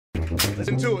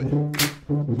Listen to it.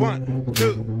 1,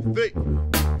 2, 3.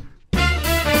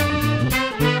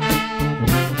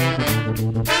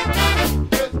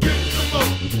 Let's get some more.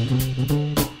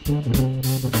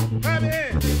 Have your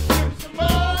hands. Get some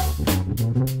more.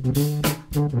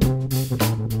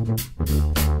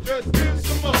 Just get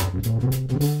some more.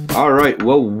 All right.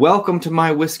 Well, welcome to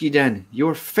My Whiskey Den,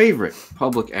 your favorite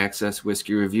public access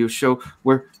whiskey review show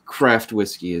where craft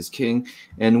whiskey is king.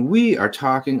 And we are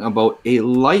talking about a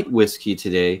light whiskey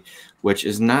today, which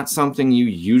is not something you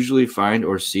usually find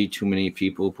or see too many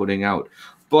people putting out.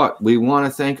 But we want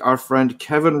to thank our friend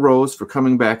Kevin Rose for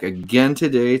coming back again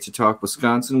today to talk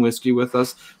Wisconsin whiskey with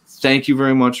us. Thank you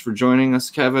very much for joining us,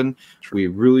 Kevin. We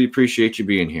really appreciate you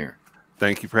being here.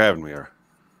 Thank you for having me.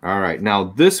 All right. Now,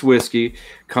 this whiskey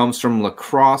comes from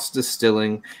Crosse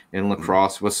Distilling in La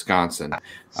Crosse, Wisconsin.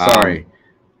 Sorry.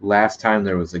 Last time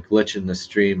there was a glitch in the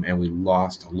stream and we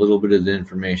lost a little bit of the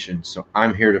information, so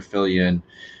I'm here to fill you in.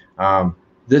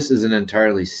 This is an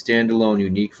entirely standalone,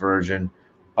 unique version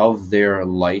of their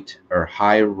light or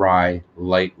high rye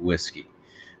light whiskey.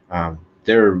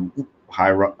 Their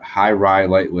high rye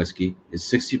light whiskey is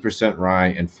 60% rye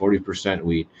and 40%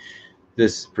 wheat.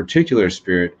 This particular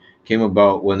spirit came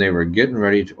about when they were getting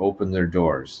ready to open their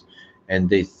doors, and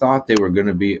they thought they were going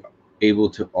to be able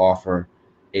to offer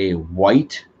a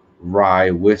white rye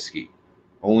whiskey,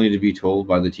 only to be told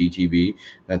by the TTB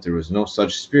that there was no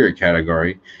such spirit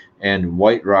category and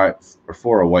white rye or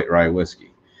for a white rye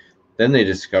whiskey. Then they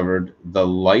discovered the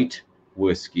light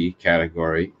whiskey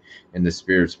category in the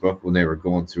spirits book when they were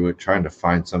going through it, trying to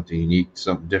find something unique,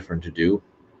 something different to do.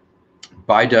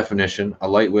 By definition, a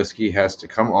light whiskey has to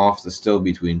come off the still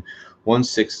between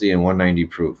 160 and 190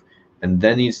 proof, and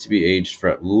then needs to be aged for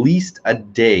at least a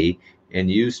day in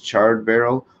used charred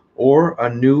barrel or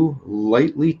a new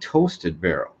lightly toasted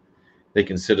barrel. They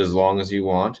can sit as long as you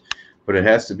want, but it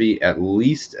has to be at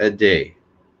least a day.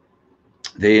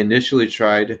 They initially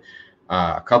tried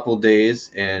a couple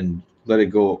days and let it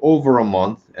go over a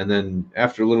month, and then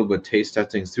after a little bit of taste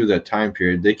testing through that time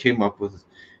period, they came up with,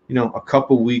 a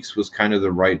couple weeks was kind of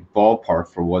the right ballpark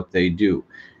for what they do.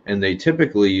 And they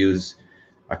typically use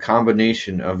a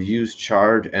combination of used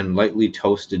charred and lightly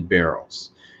toasted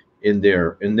barrels in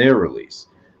their release.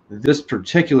 This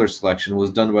particular selection was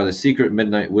done by the Secret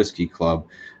Midnight Whiskey Club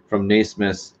from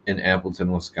Naismith in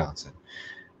Appleton, Wisconsin.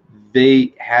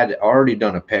 They had already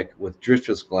done a pick with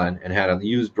Driftless Glen and had a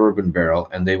used bourbon barrel,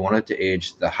 and they wanted to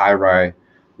age the high rye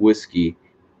whiskey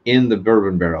in the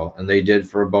bourbon barrel, and they did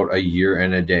for about a year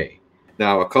and a day.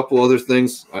 Now, a couple other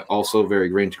things, also very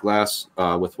grain to glass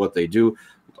with what they do.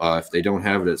 If they don't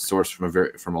have it, it's sourced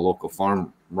from a local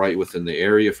farm right within the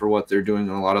area for what they're doing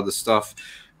on a lot of the stuff.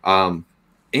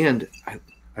 And I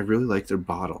really like their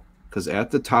bottle because at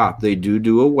the top they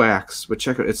do a wax, but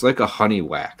check it, it's like a honey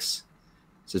wax.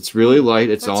 So it's really light.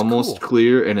 It's That's almost cool.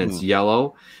 Clear, and it's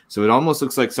yellow. So it almost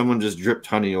looks like someone just dripped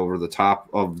honey over the top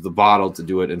of the bottle to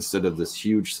do it instead of this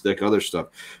huge, thick other stuff.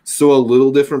 So a little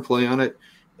different play on it,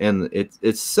 and it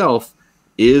itself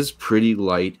is pretty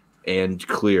light and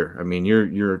clear. I mean,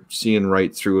 you're seeing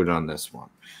right through it on this one.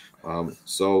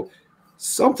 So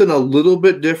something a little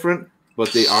bit different.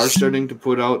 But they are starting to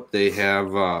put out. They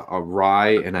have a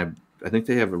rye, and I think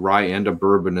they have a rye and a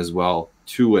bourbon as well,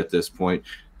 too, at this point.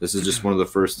 This is just one of the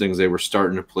first things they were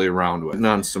starting to play around with. And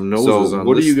on some noses. So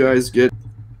what do you guys get?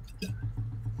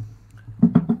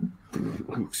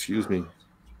 Excuse me.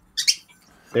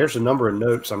 There's a number of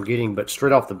notes I'm getting, but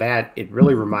straight off the bat, it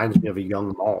really reminds me of a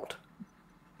young malt.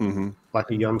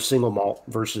 Like a young single malt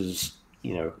versus,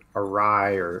 a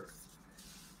rye or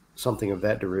something of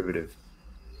that derivative.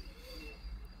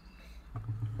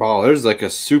 Oh, there's like a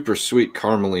super sweet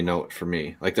caramely note for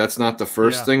me. Like that's not the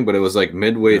first thing, but it was like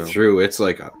midway through. It's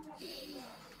like a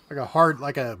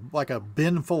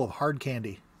bin full of hard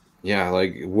candy. Yeah,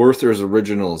 like Werther's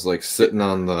Originals, like sitting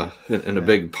on in a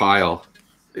big pile.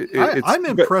 I'm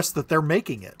impressed that they're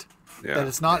making it. Yeah. That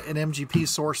it's not an MGP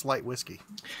source light whiskey.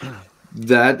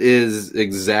 That is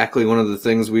exactly one of the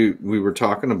things we were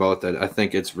talking about, that I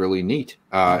think it's really neat.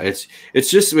 It's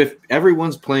just if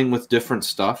everyone's playing with different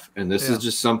stuff, and this is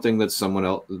just something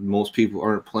that most people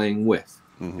aren't playing with,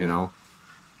 Huh.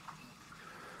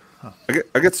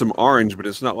 I get some orange, but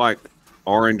it's not like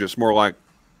orange. It's more like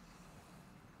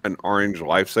an orange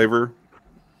lifesaver,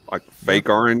 like fake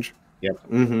orange. Yep.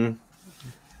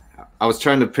 I was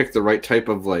trying to pick the right type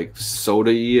of like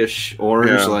soda-ish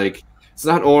orange, like. It's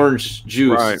not orange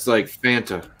juice. Right. It's like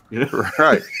Fanta.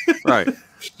 Right.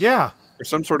 Yeah. Or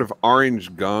some sort of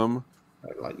orange gum.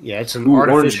 Yeah, it's an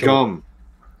orange gum.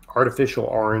 Artificial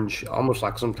orange, almost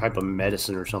like some type of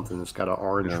medicine or something that's got an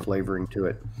orange flavoring to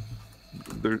it.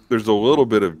 there's a little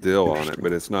bit of dill on it,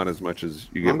 but it's not as much as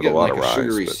you get with a lot of rye.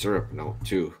 Sugary syrup note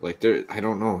too. Like there, I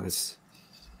don't know.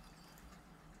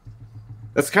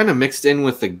 That's kind of mixed in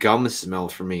with the gum smell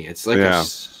for me. It's like a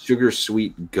sugar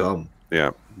sweet gum.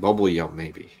 Yeah, bubble yum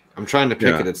maybe. I'm trying to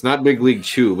pick it. It's not Big League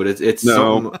Chew, but it's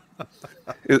some.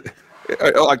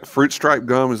 Like fruit stripe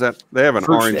gum. Is that they have an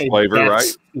orange flavor,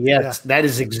 right? Yes, that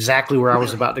is exactly where I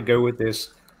was about to go with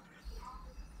this.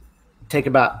 Take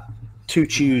about 2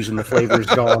 chews and the flavor is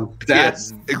gone.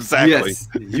 That's exactly. Yes,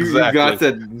 you got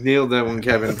that, nailed that one,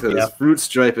 Kevin. Because fruit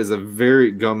stripe is a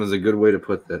good way to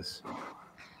put this.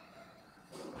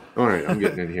 All right, I'm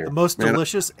getting in here. The most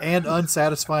delicious and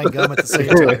unsatisfying gum at the same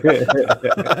time.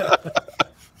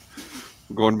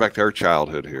 Going back to our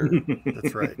childhood here.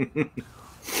 That's right.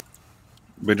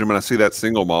 Benjamin, I see that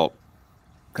single malt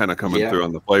kind of coming through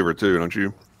on the flavor too, don't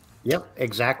you? Yep,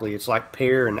 exactly. It's like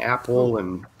pear and apple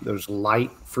and those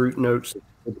light fruit notes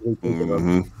of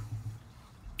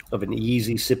an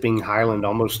easy sipping Highland,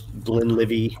 almost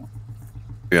Glenlivet.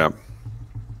 Yeah.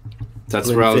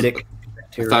 That's where I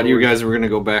thought you guys were going to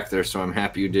go back there, so I'm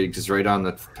happy you did, because right on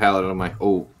the palate, I'm like,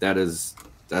 oh, that's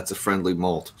a friendly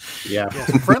malt. Yeah.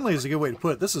 So friendly is a good way to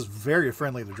put it. This is very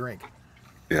friendly to drink.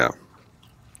 Yeah.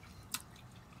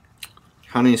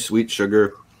 Honey, sweet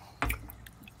sugar,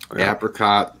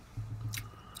 apricot.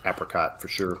 Apricot for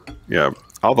sure. Yeah.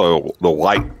 Although the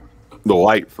light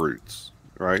fruits,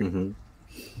 right? Mm-hmm.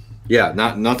 Yeah,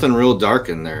 nothing real dark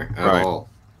in there at all.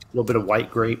 A little bit of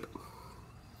white grape.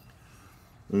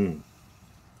 Mm.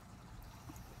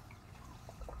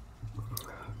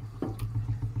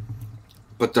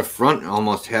 But the front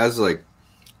almost has like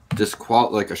this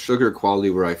like a sugar quality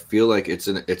where I feel like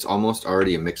it's almost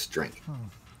already a mixed drink.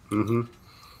 Mm-hmm.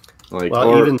 Like,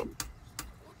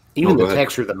 even the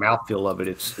texture, the mouthfeel of it,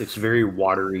 it's very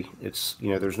watery. It's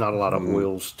there's not a lot of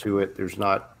oils to it. There's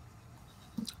not.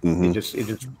 It just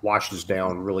washes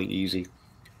down really easy.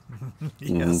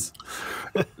 Yes.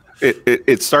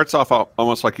 It starts off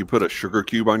almost like you put a sugar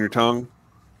cube on your tongue,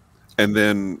 and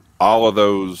then all of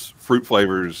those fruit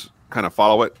flavors kind of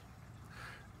follow it,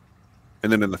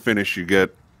 and then in the finish you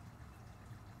get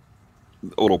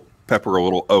a little pepper, a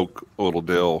little oak, a little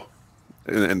dill,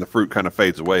 and the fruit kind of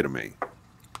fades away to me.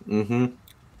 Mm-hmm.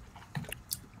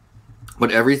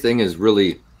 But everything is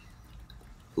really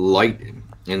light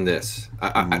in this.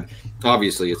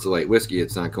 Obviously, it's a light whiskey.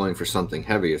 It's not going for something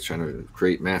heavy. It's trying to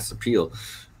create mass appeal.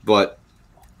 But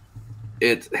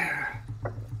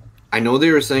I know they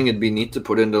were saying it'd be neat to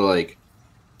put into like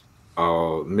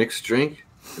a mixed drink,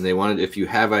 and they wanted, if you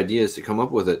have ideas, to come up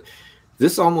with it.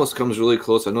 This almost comes really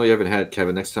close. I know you haven't had it,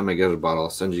 Kevin. Next time I get a bottle, I'll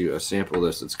send you a sample of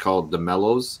this. It's called the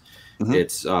Mellows. Mm-hmm.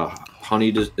 It's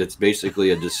honey. It's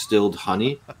basically a distilled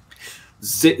honey.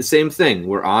 Same thing.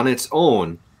 Where on its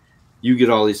own, you get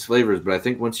all these flavors. But I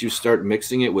think once you start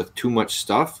mixing it with too much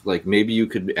stuff, like maybe you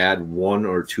could add 1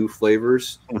 or 2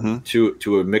 flavors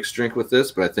to a mixed drink with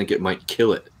this. But I think it might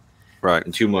kill it. Right.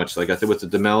 And too much. Like I think with the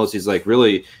Demellas, he's like,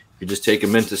 really, you just take a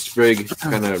mint sprig,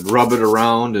 kind of rub it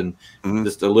around, and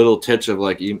just a little titch of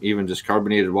like even just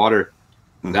carbonated water.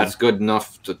 That's good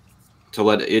enough to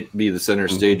let it be the center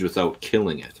stage without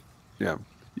killing it. Yeah.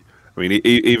 I mean,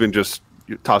 even just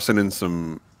tossing in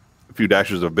a few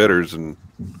dashes of bitters and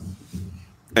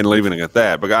leaving it at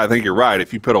that. But I think you're right.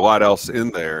 If you put a lot else in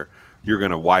there, you're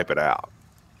going to wipe it out.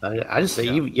 I just say,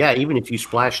 even if you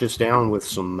splash this down with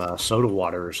some soda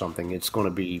water or something, it's going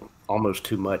to be almost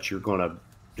too much. You're going to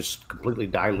just completely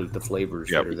dilute the flavors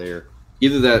that are there.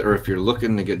 Either that, or if you're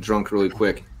looking to get drunk really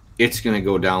quick, it's going to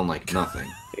go down like nothing.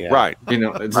 Yeah. Right.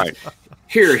 It's right.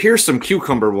 Here's some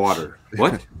cucumber water.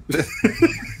 What?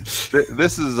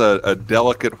 This is a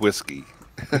delicate whiskey.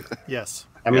 Yes.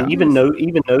 I mean, even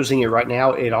nosing it right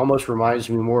now, it almost reminds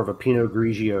me more of a Pinot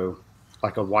Grigio,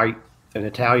 like an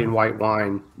Italian white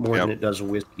wine, more than it does a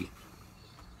whiskey.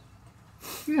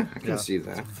 Yeah, I can see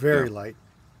that. It's very light.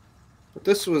 But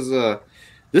this was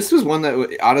one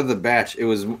that, out of the batch, it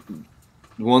was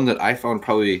one that I found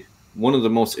probably one of the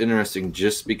most interesting,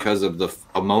 just because of the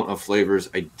amount of flavors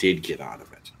I did get out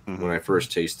of it when I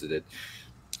first tasted it.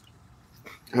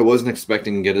 I wasn't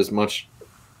expecting to get as much.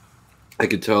 I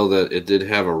could tell that it did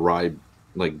have a rye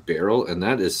like barrel, and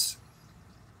that is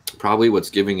probably what's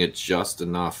giving it just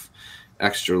enough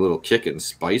extra little kick and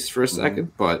spice for a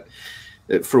second. But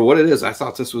for what it is, I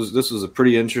thought this was a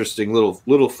pretty interesting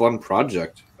little fun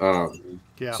project.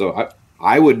 So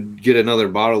I would get another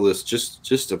bottle of this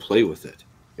just to play with it.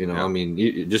 I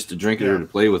mean, just to drink it or to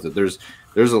play with it.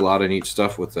 There's a lot of neat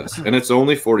stuff with this, and it's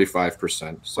only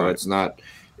 45%, so it's not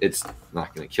going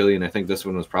to kill you. And I think this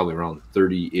one was probably around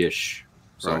 30-ish,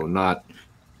 so not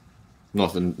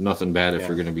nothing bad if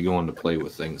you're going to be going to play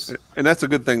with things. And that's a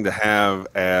good thing to have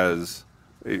as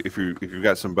if you've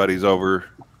got some buddies over.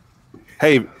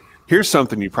 Hey, here's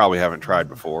something you probably haven't tried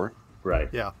before. Right.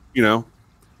 Yeah. You know,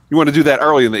 you want to do that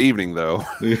early in the evening, though.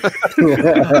 You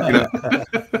know,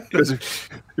 because if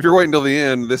you're waiting till the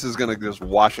end, this is going to just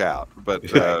wash out. But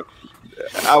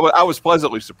I was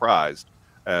pleasantly surprised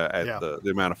at the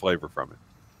amount of flavor from it.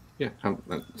 Yeah,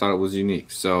 I thought it was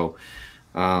unique. So,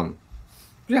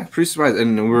 yeah, pretty surprised.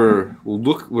 And we're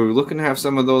looking to have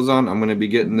some of those on. I'm going to be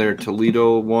getting their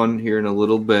Toledo one here in a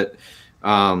little bit,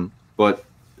 but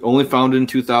only found in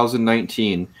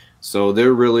 2019. So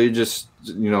they're really just,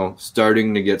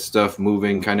 starting to get stuff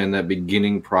moving, kind of in that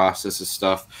beginning process of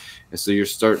stuff. And so you're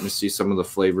starting to see some of the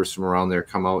flavors from around there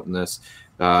come out in this.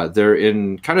 They're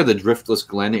in kind of the Driftless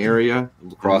Glen area,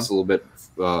 across a little bit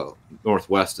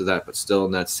northwest of that, but still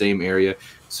in that same area.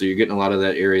 So you're getting a lot of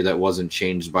that area that wasn't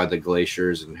changed by the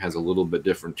glaciers and has a little bit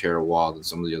different terroir than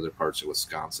some of the other parts of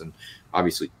Wisconsin.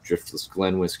 Obviously, Driftless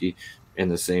Glen whiskey in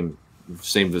the same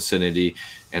vicinity,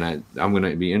 and I'm going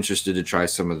to be interested to try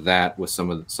some of that with some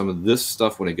of this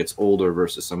stuff when it gets older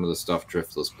versus some of the stuff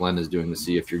Driftless Glen is doing, to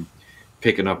see if you're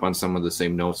picking up on some of the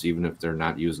same notes, even if they're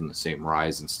not using the same rye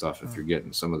and stuff, if you're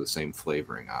getting some of the same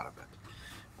flavoring out of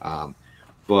it.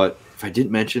 But if I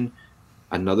didn't mention,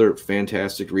 another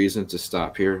fantastic reason to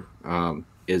stop here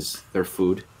is their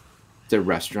food. Their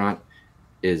restaurant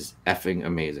is effing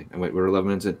amazing. And we're 11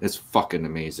 minutes in. It's fucking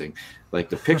amazing. Like,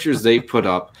 the pictures they put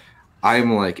up,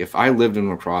 I'm like, if I lived in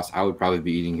La Crosse, I would probably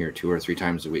be eating here 2 or 3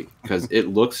 times a week, because it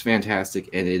looks fantastic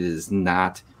and it is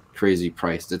not crazy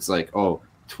priced. It's like,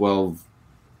 12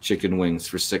 chicken wings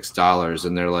for $6,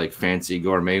 and they're like fancy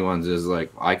gourmet ones is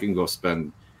like, I can go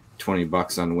spend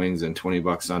 $20 on wings and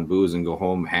 $20 on booze and go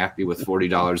home happy with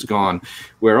 $40 gone.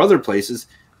 Where other places,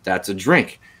 that's a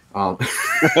drink.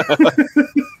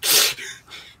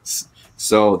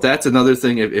 So that's another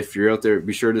thing. If you're out there,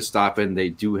 be sure to stop in. They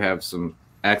do have some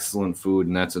excellent food,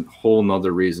 and that's a whole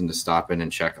nother reason to stop in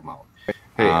and check them out.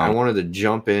 Hey, I wanted to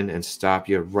jump in and stop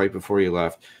you right before you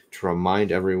left to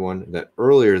remind everyone that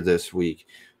earlier this week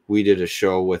we did a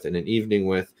show with an evening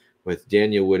with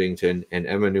Daniel Whittington and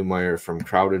Emma Newmeyer from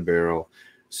Crowded Barrel.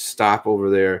 Stop over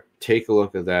there, take a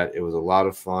look at that. It was a lot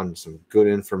of fun, some good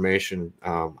information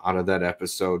out of that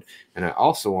episode. And I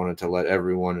also wanted to let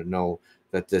everyone know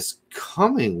that this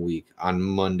coming week on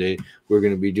Monday, we're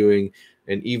going to be doing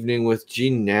an evening with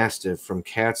Gene Nastiff from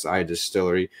Cat's Eye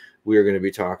Distillery. We are going to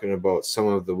be talking about some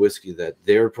of the whiskey that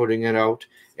they're putting it out,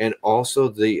 and also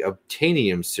the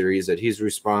Obtainium series that he's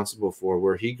responsible for,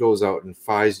 where he goes out and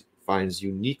finds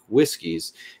unique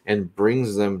whiskeys and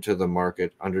brings them to the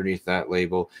market underneath that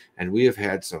label. And we have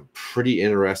had some pretty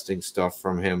interesting stuff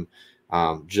from him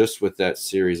just with that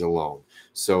series alone.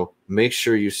 So make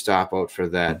sure you stop out for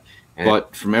that.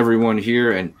 But from everyone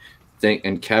here,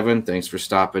 and Kevin, thanks for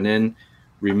stopping in.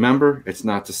 Remember, it's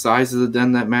not the size of the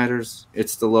den that matters.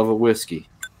 It's the love of whiskey.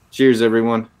 Cheers,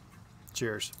 everyone.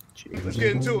 Cheers. Let's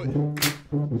get into it.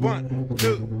 1,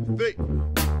 2, 3.